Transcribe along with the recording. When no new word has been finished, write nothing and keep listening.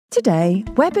Today,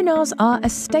 webinars are a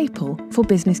staple for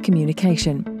business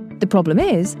communication. The problem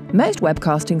is, most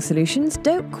webcasting solutions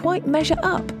don't quite measure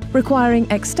up, requiring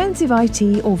extensive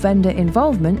IT or vendor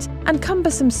involvement and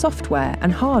cumbersome software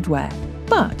and hardware.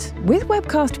 But with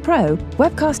Webcast Pro,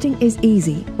 webcasting is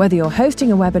easy, whether you're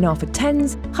hosting a webinar for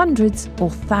tens, hundreds, or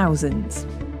thousands.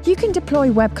 You can deploy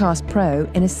Webcast Pro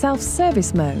in a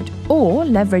self-service mode or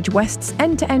leverage West's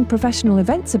end-to-end professional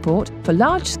event support for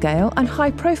large-scale and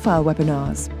high-profile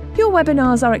webinars. Your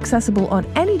webinars are accessible on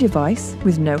any device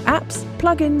with no apps,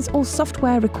 plugins, or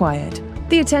software required.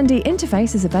 The attendee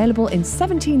interface is available in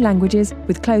 17 languages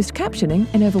with closed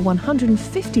captioning in over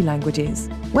 150 languages.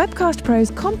 Webcast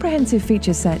Pro's comprehensive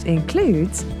feature set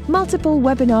includes multiple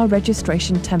webinar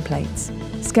registration templates,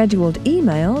 scheduled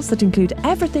emails that include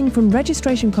everything from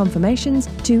registration confirmations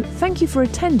to "thank you for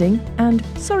attending" and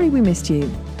 "sorry we missed you",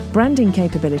 branding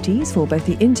capabilities for both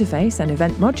the interface and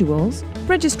event modules,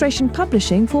 registration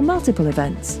publishing for multiple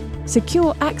events,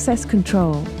 secure access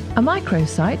control, a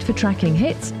microsite for tracking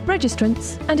hits,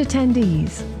 registrants and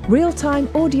attendees, real-time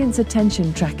audience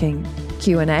attention tracking,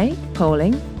 Q&A,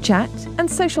 polling, chat and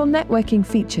social networking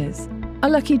features, a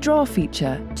lucky draw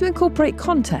feature to incorporate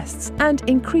contests and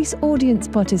increase audience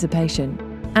participation,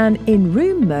 an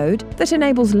in-room mode that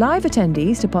enables live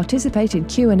attendees to participate in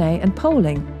Q&A and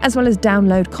polling, as well as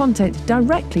download content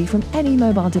directly from any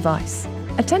mobile device,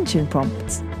 attention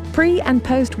prompts, pre- and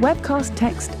post-webcast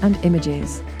text and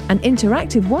images, an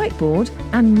interactive whiteboard,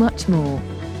 and much more.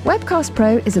 Webcast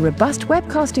Pro is a robust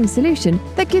webcasting solution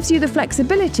that gives you the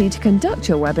flexibility to conduct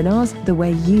your webinars the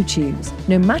way you choose,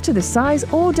 no matter the size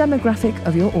or demographic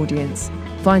of your audience.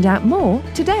 Find out more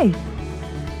today.